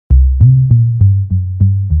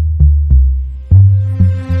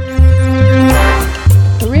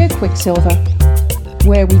Quicksilver,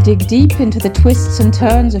 where we dig deep into the twists and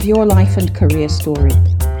turns of your life and career story.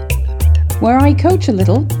 Where I coach a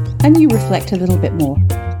little and you reflect a little bit more.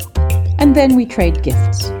 And then we trade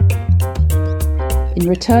gifts. In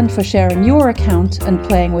return for sharing your account and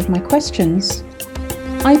playing with my questions,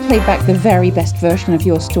 I play back the very best version of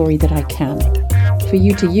your story that I can, for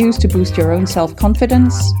you to use to boost your own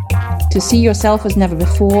self-confidence, to see yourself as never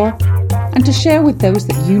before, and to share with those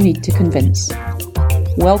that you need to convince.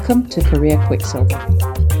 Welcome to Career Quicksilver.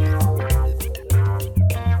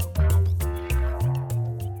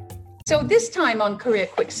 So this time on Career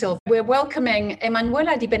Quicksilver, we're welcoming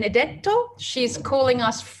Emanuela Di Benedetto. She's calling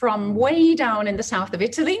us from way down in the south of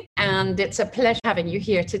Italy, and it's a pleasure having you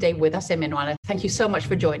here today with us, Emanuela. Thank you so much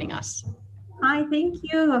for joining us. Hi, thank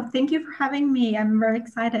you. Thank you for having me. I'm very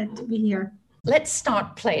excited to be here. Let's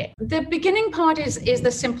start playing. The beginning part is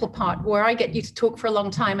the simple part where I get you to talk for a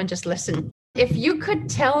long time and just listen. If you could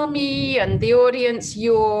tell me and the audience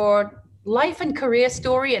your life and career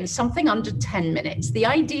story in something under 10 minutes. The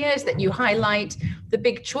idea is that you highlight the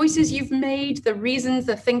big choices you've made, the reasons,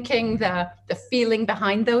 the thinking, the feeling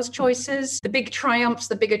behind those choices, the big triumphs,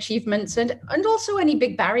 the big achievements, and also any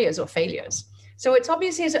big barriers or failures. So it's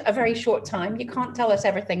obviously a very short time. You can't tell us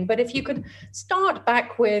everything, but if you could start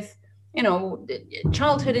back with,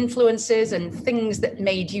 childhood influences and things that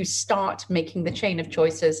made you start making the chain of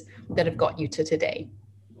choices that have got you to today.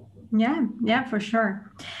 Yeah, for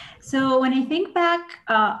sure. So when I think back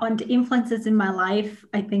on the influences in my life,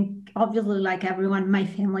 I think obviously like everyone, my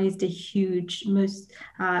family is the huge, most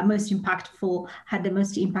impactful, had the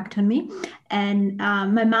most impact on me. And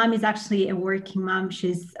my mom is actually a working mom.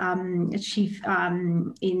 She's a chief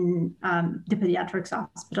in the pediatrics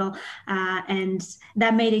hospital. And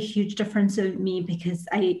that made a huge difference to me because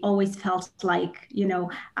I always felt like,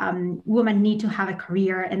 women need to have a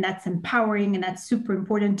career, and that's empowering and that's super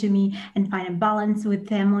important to me, and find a balance with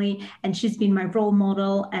family. And she's been my role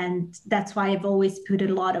model. And that's why I've always put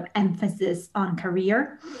a lot of emphasis on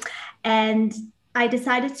career. And I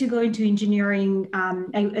decided to go into engineering.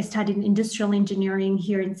 I studied industrial engineering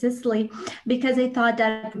here in Sicily because I thought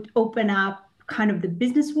that would open up kind of the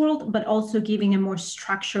business world, but also giving a more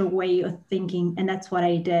structured way of thinking. And that's what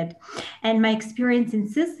I did. And my experience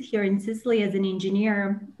here in Sicily as an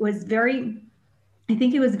engineer was very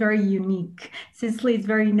unique. Sicily is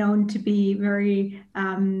very known to be very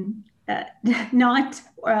not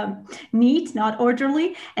neat, not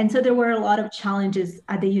orderly. And so there were a lot of challenges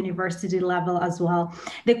at the university level as well.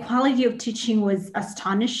 The quality of teaching was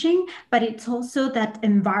astonishing, but it's also that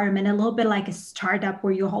environment, a little bit like a startup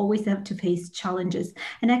where you always have to face challenges.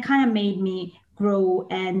 And that kind of made me grow.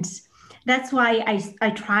 And that's why I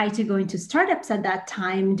tried to go into startups at that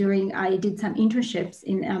time. I did some internships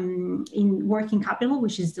in Working Capital,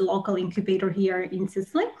 which is the local incubator here in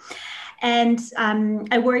Sicily. And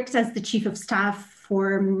I worked as the chief of staff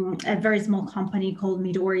for a very small company called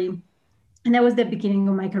Midori. And that was the beginning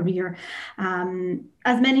of my career.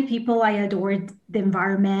 As many people, I adored the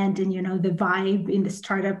environment and, the vibe in the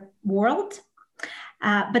startup world.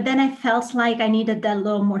 But then I felt like I needed that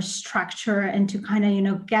little more structure and to kind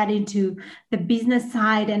of, get into the business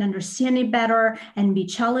side and understand it better and be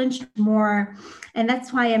challenged more. And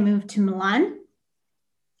that's why I moved to Milan.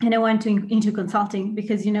 And I went into consulting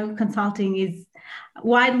because, consulting is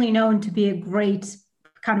widely known to be a great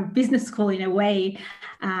kind of business school in a way.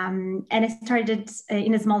 And I started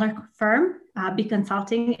in a smaller firm, Big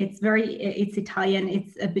Consulting. It's Italian.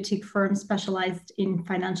 It's a boutique firm specialized in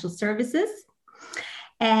financial services.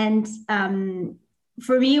 And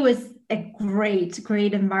for me, it was a great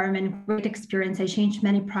environment, great experience. I changed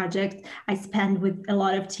many projects. I spent with a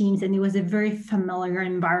lot of teams, and it was a very familiar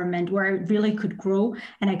environment where I really could grow,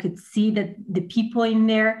 and I could see that the people in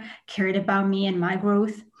there cared about me and my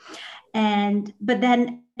growth. But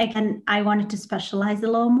then again, I wanted to specialize a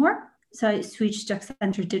little more. So I switched to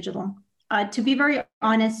Accenture Digital. To be very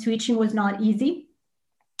honest, switching was not easy.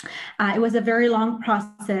 It was a very long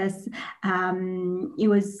process.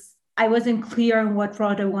 I wasn't clear on what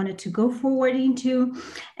route I wanted to go forward into.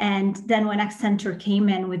 And then when Accenture came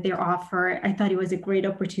in with their offer, I thought it was a great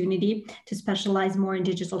opportunity to specialize more in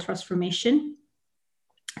digital transformation.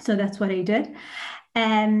 So that's what I did.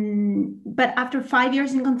 But after 5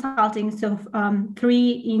 years in consulting, so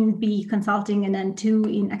 3 in B Consulting and then 2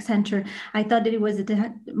 in Accenture, I thought that it was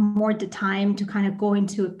more the time to kind of go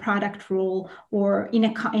into a product role or in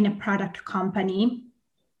a product company.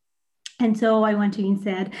 And so I went to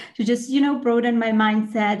INSEAD to just, broaden my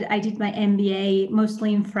mindset. I did my MBA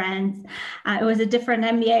mostly in France. It was a different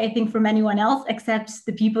MBA, I think, from anyone else, except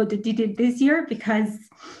the people that did it this year, because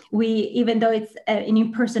even though it's an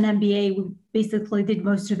in-person MBA, we basically did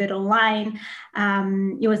most of it online.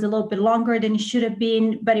 It was a little bit longer than it should have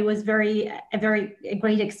been, but it was a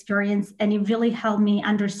great experience. And it really helped me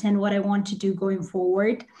understand what I want to do going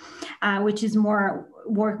forward, which is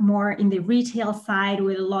work more in the retail side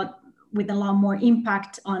with a lot more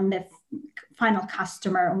impact on the final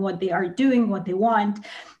customer and what they are doing, what they want,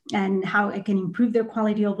 and how it can improve their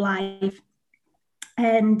quality of life.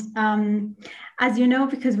 And as you know,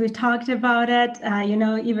 because we talked about it,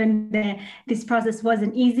 even this process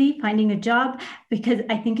wasn't easy, finding a job, because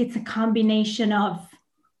I think it's a combination of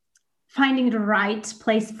finding the right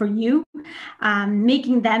place for you,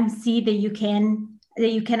 making them see that you can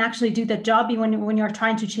actually do the job even when you're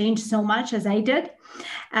trying to change so much as I did.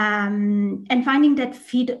 And finding that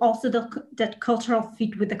fit, also that cultural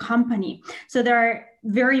fit with the company. So there are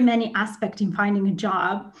very many aspects in finding a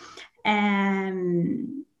job,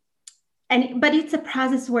 but it's a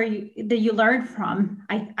process that you learn from.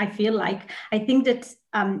 I feel like I think that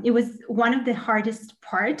it was one of the hardest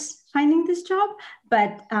parts finding this job,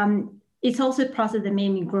 but it's also a process that made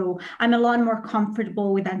me grow. I'm a lot more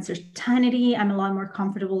comfortable with uncertainty. I'm a lot more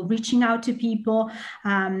comfortable reaching out to people.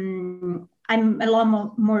 I'm a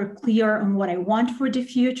lot more clear on what I want for the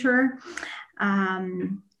future.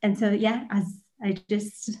 And so, yeah, as I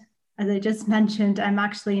just mentioned, I'm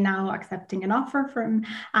actually now accepting an offer from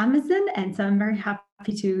Amazon. And so I'm very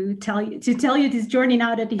happy to tell you this journey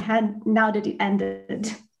now that it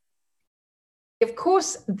ended. Of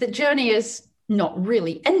course, the journey is not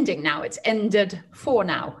really ending now. It's ended for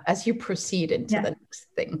now as you proceed into the next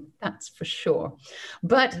thing. That's for sure.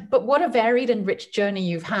 But what a varied and rich journey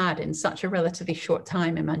you've had in such a relatively short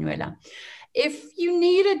time, Emanuela. If you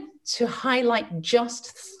needed to highlight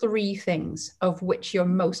just 3 things of which you're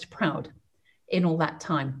most proud in all that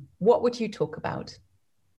time, what would you talk about?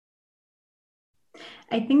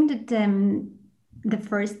 I think that the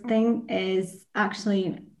first thing is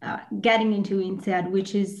actually getting into INSEAD,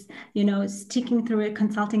 which is, sticking through it.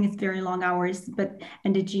 Consulting is very long hours,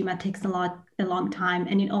 and the GMAT takes a long time.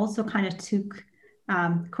 And it also kind of took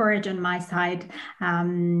courage on my side,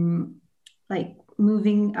 like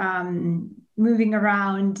moving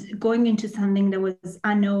around, going into something that was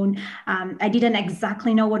unknown. I didn't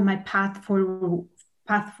exactly know what my path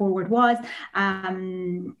forward was.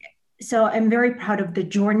 So I'm very proud of the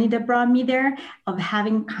journey that brought me there, of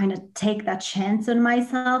having kind of take that chance on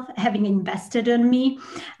myself, having invested in me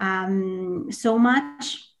so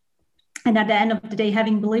much. And at the end of the day,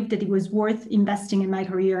 having believed that it was worth investing in my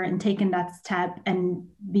career and taking that step and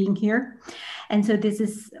being here. And so this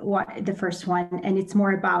is the first one. And it's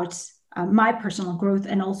more about my personal growth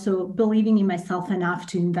and also believing in myself enough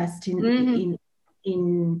to invest in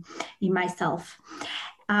myself.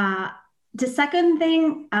 The second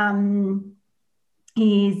thing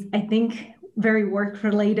is, I think, very work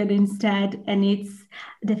related instead. And it's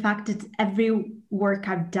the fact that every work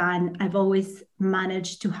I've done, I've always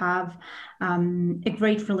managed to have a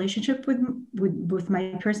great relationship with both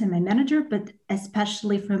my peers and my manager, but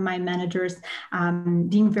especially from my managers,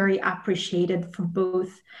 being very appreciated for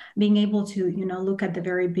both being able to, look at the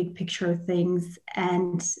very big picture of things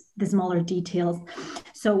and the smaller details.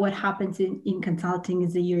 So what happens in consulting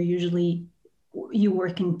is that you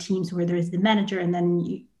work in teams where there is the manager, and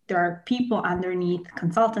then there are people underneath,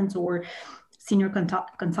 consultants or senior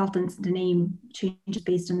consultants. The name changes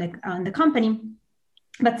based on the company.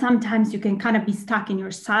 But sometimes you can kind of be stuck in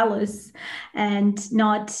your silos and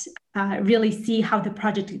not really see how the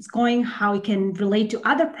project is going, how it can relate to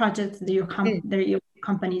other projects that your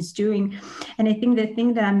company is doing. And I think the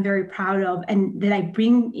thing that I'm very proud of and that I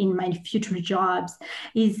bring in my future jobs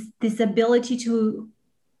is this ability to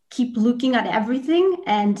keep looking at everything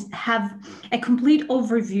and have a complete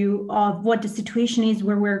overview of what the situation is,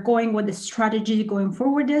 where we're going, what the strategy going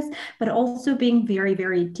forward is, but also being very,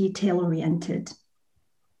 very detail oriented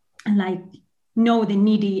and know the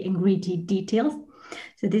nitty and gritty details.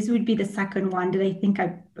 So this would be the second one that I think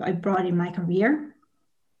I brought in my career.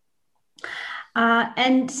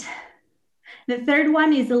 And the third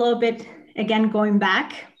one is a little bit, again, going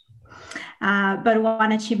back. But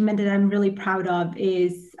one achievement that I'm really proud of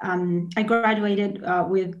is I graduated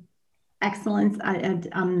with excellence at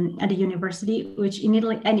a university, which in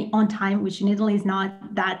Italy, and on time, which in Italy is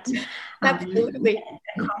not that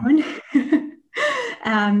common.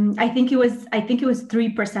 I think it was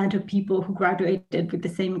 3% of people who graduated with the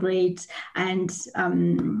same grades and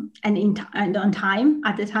on time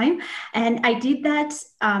at the time. And I did that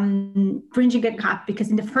bridging a gap, because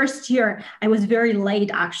in the first year I was very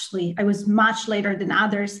late. Actually, I was much later than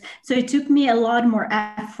others, so it took me a lot more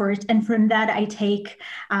effort. And from that,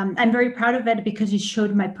 I'm very proud of it because it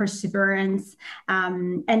showed my perseverance.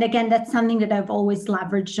 And again, that's something that I've always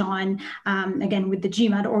leveraged on. Again, with the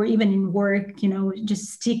GMAT or even in work,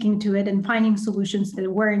 just sticking to it and finding solutions that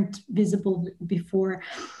weren't visible before.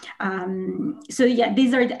 So yeah,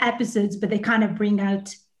 these are the episodes, but they kind of bring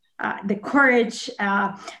out the courage,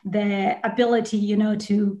 the ability,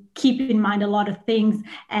 to keep in mind a lot of things,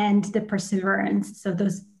 and the perseverance. So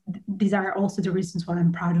these are also the reasons why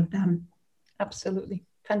I'm proud of them. Absolutely.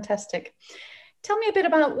 Fantastic. Tell me a bit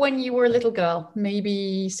about when you were a little girl,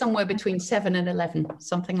 maybe somewhere between 7 and 11,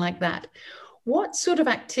 something like that. What sort of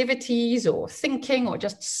activities or thinking or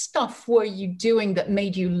just stuff were you doing that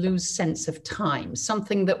made you lose sense of time?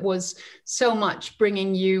 Something that was so much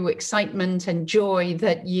bringing you excitement and joy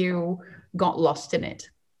that you got lost in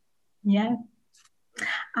it? Yeah.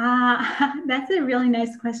 That's a really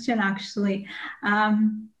nice question, actually. I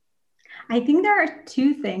think there are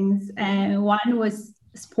two things. One was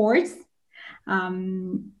sports.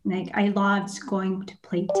 Like I loved going to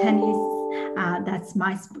play tennis. That's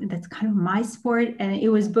kind of my sport, and it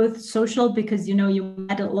was both social because you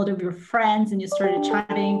met a lot of your friends and you started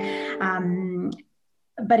chatting,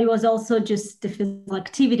 but it was also just the physical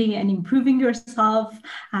activity and improving yourself,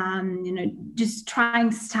 just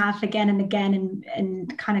trying stuff again and again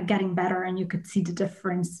and kind of getting better, and you could see the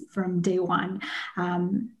difference from day one.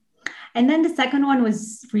 And then the second one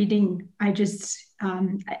was reading. I just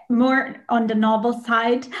more on the novel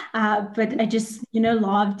side, but I just,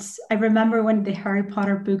 loved. I remember when the Harry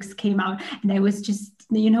Potter books came out, and I was just,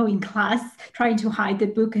 in class trying to hide the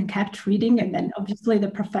book and kept reading. And then obviously the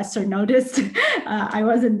professor noticed. I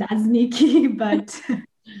wasn't that sneaky, but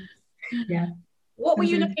yeah. What were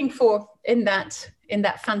you looking for in that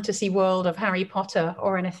fantasy world of Harry Potter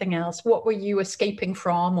or anything else? What were you escaping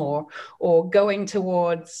from or going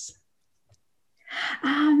towards?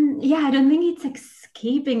 I don't think it's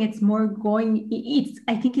escaping. It's more going.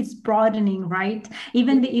 I think it's broadening, right?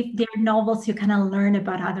 Even if they're novels, you kind of learn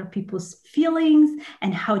about other people's feelings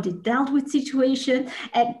and how they dealt with situations.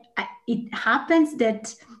 And it happens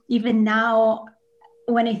that even now,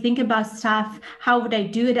 when I think about stuff, how would I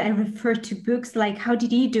do it? I refer to books like, how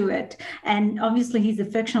did he do it? And obviously he's a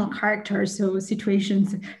fictional character, so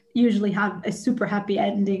situations usually have a super happy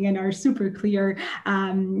ending and are super clear.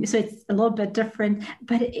 So it's a little bit different,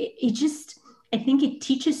 but it just, I think it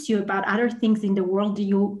teaches you about other things in the world that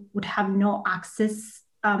you would have no access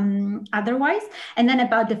otherwise. And then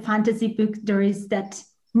about the fantasy book, there is that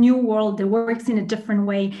new world that works in a different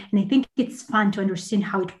way, and I think it's fun to understand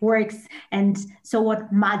how it works, and so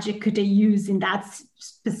what magic could they use in that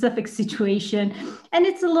specific situation. And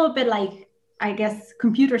it's a little bit like, I guess,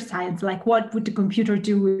 computer science, like what would the computer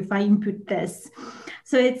do if I input this?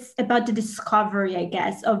 So it's about the discovery, I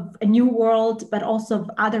guess, of a new world, but also of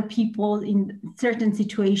other people in certain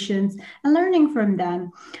situations and learning from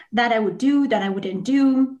them, that I would do, that I wouldn't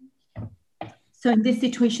do. So in this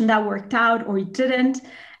situation that worked out or it didn't.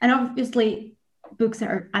 And obviously books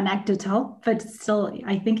are anecdotal, but still,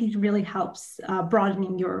 I think it really helps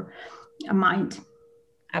broadening your mind.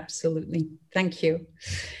 Absolutely. Thank you.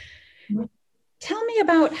 Tell me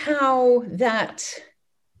about how that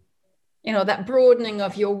broadening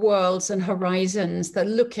of your worlds and horizons, that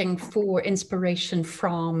looking for inspiration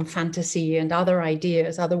from fantasy and other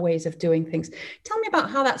ideas, other ways of doing things. Tell me about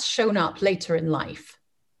how that's shown up later in life.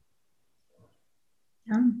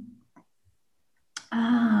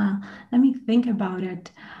 Let me think about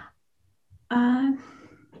it. I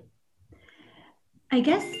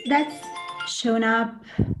guess that's shown up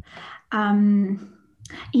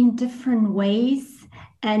in different ways.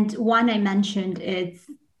 And one I mentioned is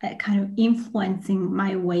kind of influencing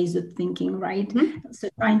my ways of thinking, right? Mm-hmm. So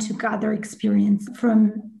trying to gather experience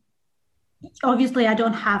from, obviously I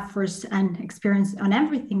don't have first-hand experience on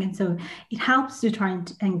everything. And so it helps to try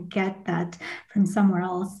and get that from somewhere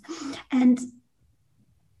else. And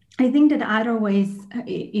I think that other ways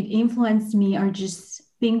it influenced me are just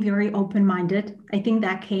being very open-minded. I think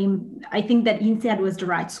that INSEAD was the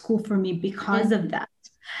right school for me because of that.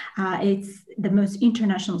 It's the most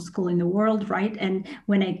international school in the world, right? And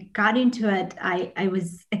when I got into it, I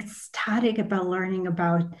was ecstatic about learning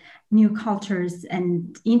about new cultures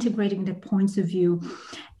and integrating the points of view.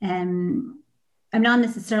 And I'm not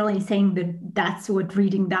necessarily saying that that's what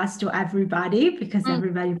reading does to everybody, because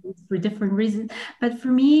everybody reads for different reasons. But for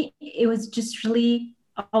me, it was just really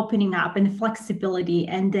opening up and flexibility.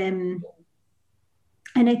 And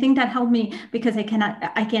And I think that helped me because I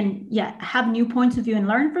can have new points of view and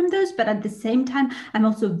learn from those, but at the same time, I'm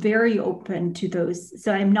also very open to those.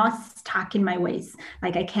 So I'm not stuck in my ways.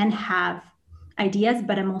 Like I can have ideas,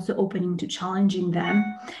 but I'm also opening to challenging them.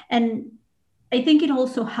 And I think it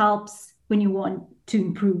also helps when you want to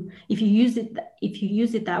improve. If you use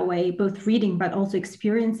it that way, both reading but also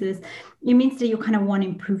experiences, it means that you kind of want to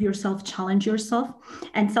improve yourself, challenge yourself,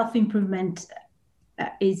 and self-improvement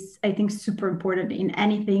is, I think, super important in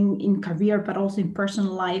anything in career, but also in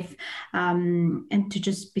personal life, and to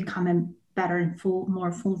just become a better and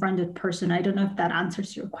more full-rounded person. I don't know if that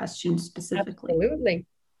answers your question specifically.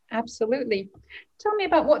 Absolutely. Tell me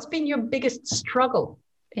about what's been your biggest struggle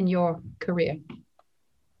in your career.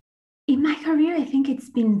 In my career, I think it's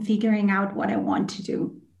been figuring out what I want to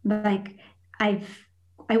do. Like I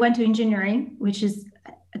went to engineering, which is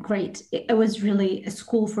great. It was really a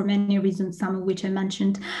school for many reasons, some of which I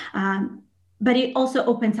mentioned, but it also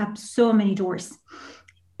opens up so many doors,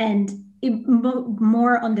 and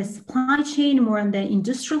more on the supply chain, more on the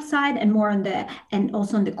industrial side, and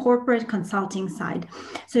also on the corporate consulting side.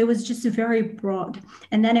 So it was just very broad.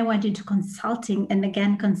 And then I went into consulting, and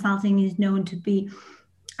again, consulting is known to be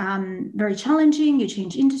very challenging. You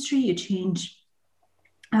change industry, you change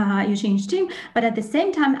team, but at the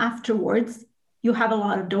same time afterwards, you have a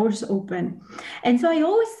lot of doors open. And so I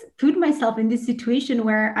always put myself in this situation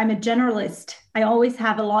where I'm a generalist. I always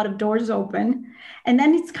have a lot of doors open. And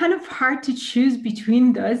then it's kind of hard to choose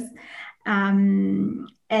between those. And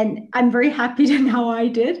I'm very happy to know I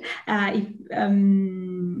did. But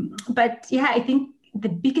yeah, I think the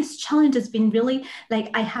biggest challenge has been really like,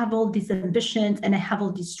 I have all these ambitions and I have all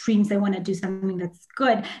these dreams. I want to do something that's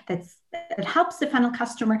good, that helps the final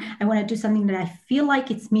customer. I want to do something that I feel like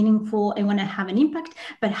it's meaningful. I want to have an impact,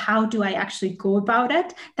 but how do I actually go about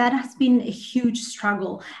it? That has been a huge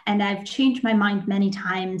struggle. And I've changed my mind many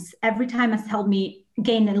times. Every time has helped me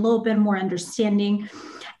gain a little bit more understanding.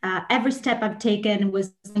 Every step I've taken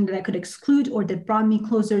was something that I could exclude or that brought me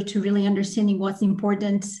closer to really understanding what's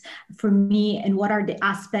important for me and what are the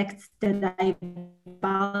aspects that I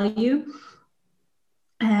value.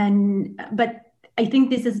 But I think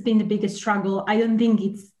this has been the biggest struggle. I don't think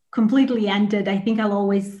it's completely ended. I think I'll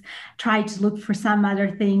always try to look for some other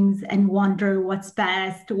things and wonder what's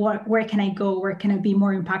best, where can I go, where can I be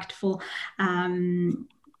more impactful.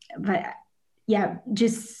 But yeah,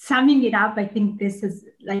 just summing it up, I think this is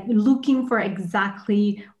like looking for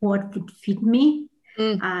exactly what would fit me.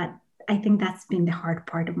 I think that's been the hard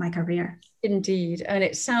part of my career. Indeed. And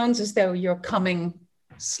it sounds as though you're coming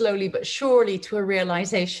slowly but surely to a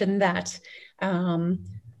realization that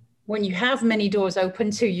when you have many doors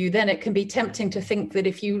open to you, then it can be tempting to think that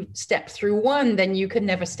if you step through one, then you can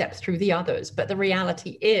never step through the others. But the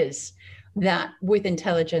reality is that with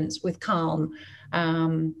intelligence, with calm,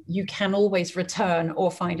 you can always return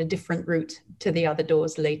or find a different route to the other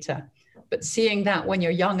doors later. But seeing that when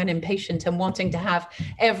you're young and impatient and wanting to have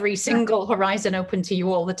every single horizon open to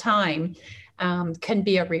you all the time can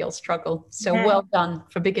be a real struggle. So well done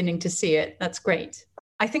for beginning to see it. That's great.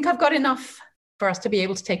 I think I've got enough for us to be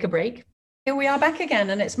able to take a break. Here we are back again,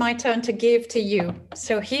 and it's my turn to give to you.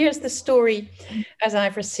 So here's the story as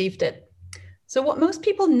I've received it. So what most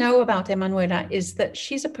people know about Emanuela is that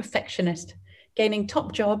she's a perfectionist, gaining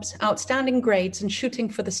top jobs, outstanding grades, and shooting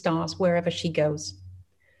for the stars wherever she goes.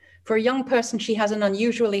 For a young person, she has an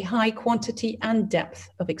unusually high quantity and depth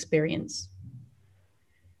of experience.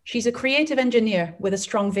 She's a creative engineer with a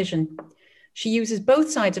strong vision. She uses both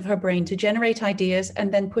sides of her brain to generate ideas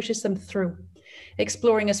and then pushes them through,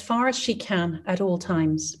 exploring as far as she can at all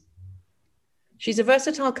times. She's a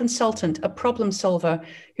versatile consultant, a problem solver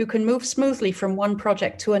who can move smoothly from one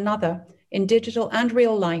project to another in digital and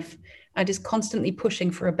real life, and is constantly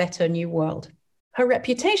pushing for a better new world. Her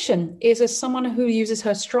reputation is as someone who uses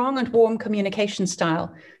her strong and warm communication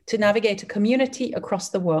style to navigate a community across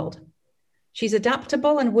the world. She's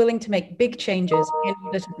adaptable and willing to make big changes in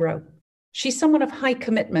order to grow. She's someone of high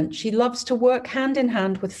commitment. She loves to work hand in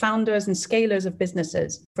hand with founders and scalers of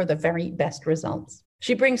businesses for the very best results.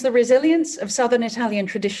 She brings the resilience of Southern Italian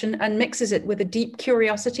tradition and mixes it with a deep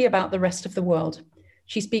curiosity about the rest of the world.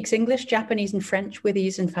 She speaks English, Japanese, and French with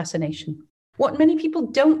ease and fascination. What many people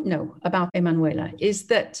don't know about Emanuela is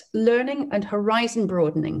that learning and horizon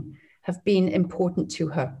broadening have been important to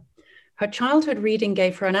her. Her childhood reading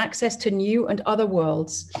gave her an access to new and other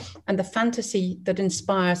worlds and the fantasy that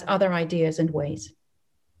inspires other ideas and ways.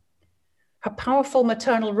 Her powerful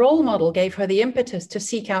maternal role model gave her the impetus to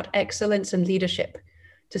seek out excellence and leadership,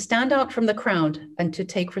 to stand out from the crowd and to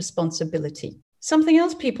take responsibility. Something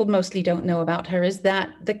else people mostly don't know about her is that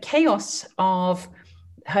the chaos of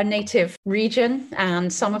Her native region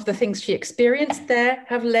and some of the things she experienced there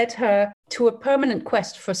have led her to a permanent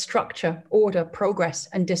quest for structure, order, progress,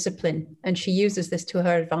 and discipline. And she uses this to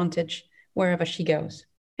her advantage wherever she goes.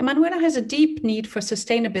 Emanuela has a deep need for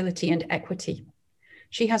sustainability and equity.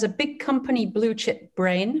 She has a big company blue chip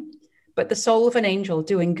brain, but the soul of an angel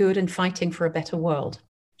doing good and fighting for a better world.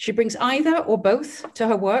 She brings either or both to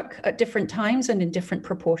her work at different times and in different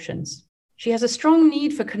proportions. She has a strong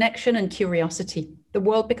need for connection and curiosity. The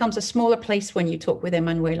world becomes a smaller place when you talk with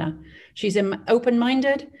Emanuela. She's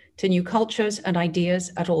open-minded to new cultures and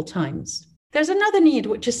ideas at all times. There's another need,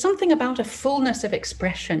 which is something about a fullness of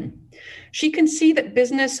expression. She can see that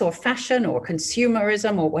business or fashion or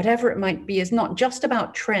consumerism or whatever it might be is not just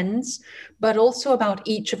about trends, but also about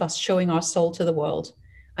each of us showing our soul to the world.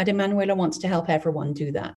 And Emanuela wants to help everyone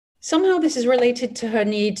do that. Somehow this is related to her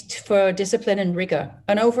need for discipline and rigor,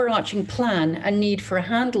 an overarching plan and need for a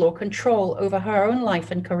handle or control over her own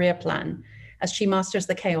life and career plan as she masters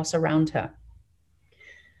the chaos around her.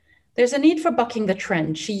 There's a need for bucking the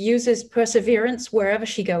trend. She uses perseverance wherever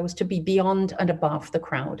she goes to be beyond and above the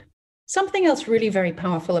crowd. Something else really very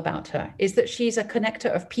powerful about her is that she's a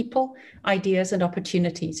connector of people, ideas, and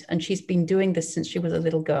opportunities, and she's been doing this since she was a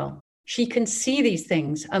little girl. She can see these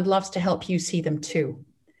things and loves to help you see them too.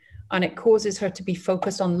 And it causes her to be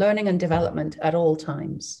focused on learning and development at all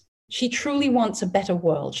times. She truly wants a better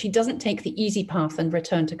world. She doesn't take the easy path and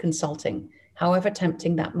return to consulting, however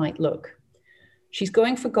tempting that might look. She's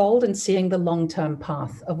going for gold and seeing the long-term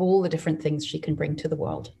path of all the different things she can bring to the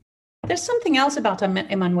world. There's something else about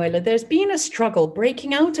Emanuela. There's been a struggle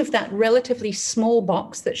breaking out of that relatively small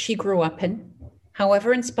box that she grew up in,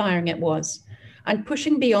 however inspiring it was, and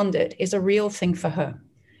pushing beyond it is a real thing for her.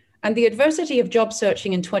 And the adversity of job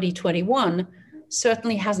searching in 2021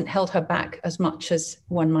 certainly hasn't held her back as much as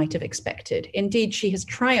one might have expected. Indeed, she has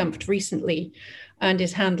triumphed recently and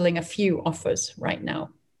is handling a few offers right now.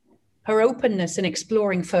 Her openness in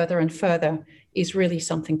exploring further and further is really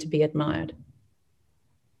something to be admired.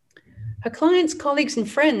 Her clients, colleagues, and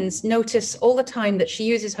friends notice all the time that she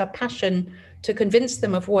uses her passion to convince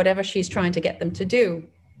them of whatever she's trying to get them to do.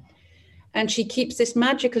 And she keeps this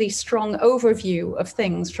magically strong overview of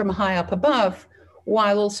things from high up above,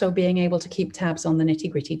 while also being able to keep tabs on the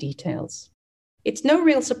nitty-gritty details. It's no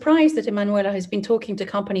real surprise that Emanuela has been talking to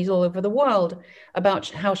companies all over the world about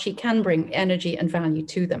how she can bring energy and value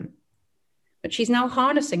to them. But she's now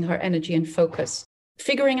harnessing her energy and focus,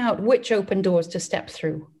 figuring out which open doors to step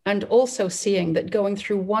through, and also seeing that going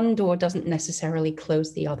through one door doesn't necessarily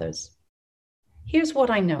close the others. Here's what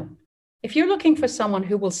I know. If you're looking for someone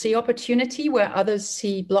who will see opportunity where others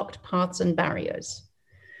see blocked paths and barriers,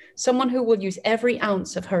 someone who will use every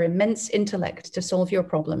ounce of her immense intellect to solve your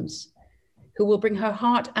problems, who will bring her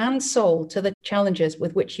heart and soul to the challenges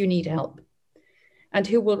with which you need help, and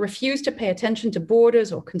who will refuse to pay attention to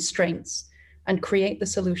borders or constraints and create the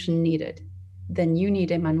solution needed, then you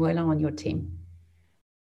need Emanuela on your team.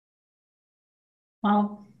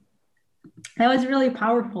 Wow, that was really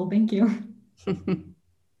powerful. Thank you.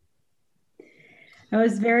 It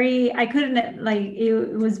was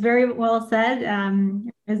it was very well said.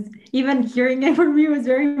 Even hearing it from you was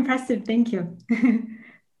very impressive. Thank you.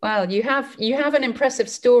 Well, you have an impressive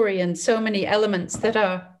story and so many elements that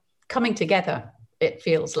are coming together, it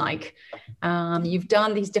feels like. You've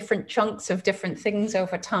done these different chunks of different things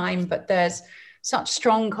over time, but there's such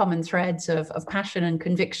strong common threads of passion and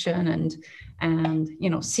conviction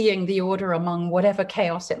and seeing the order among whatever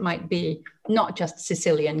chaos it might be, not just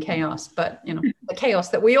Sicilian chaos, but the chaos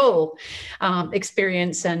that we all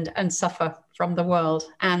experience and suffer from the world.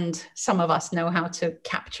 And some of us know how to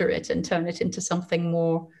capture it and turn it into something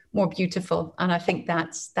more beautiful. And I think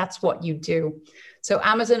that's what you do. So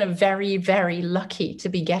Amazon are very, very lucky to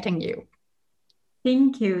be getting you.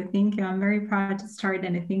 Thank you. I'm very proud to start,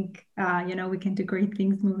 and I think we can do great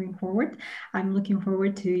things moving forward. I'm looking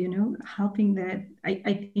forward to helping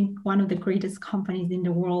I think one of the greatest companies in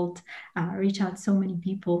the world reach out so many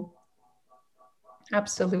people.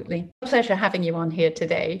 Absolutely. Pleasure having you on here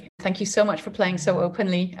today. Thank you so much for playing so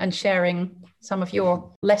openly and sharing some of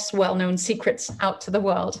your less well-known secrets out to the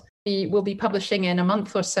world. We will be publishing in a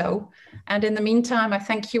month or so, and in the meantime, I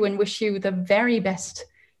thank you and wish you the very best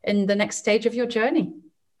in the next stage of your journey.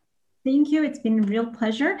 Thank you. It's been a real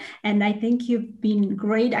pleasure. And I think you've been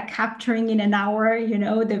great at capturing in an hour,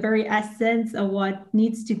 the very essence of what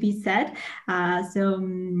needs to be said. So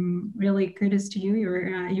really kudos to you.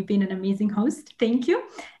 You've been an amazing host. Thank you.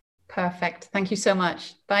 Perfect. Thank you so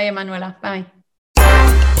much. Bye, Emanuela. Bye.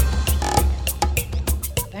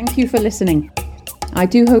 Thank you for listening. I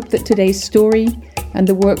do hope that today's story and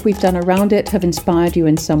the work we've done around it have inspired you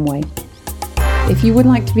in some way. If you would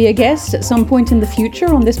like to be a guest at some point in the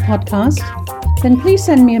future on this podcast, then please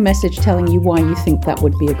send me a message telling you why you think that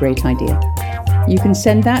would be a great idea. You can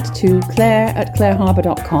send that to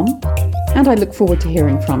claire@claireharbour.com, and I look forward to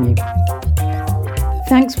hearing from you.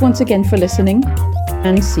 Thanks once again for listening,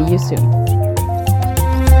 and see you soon.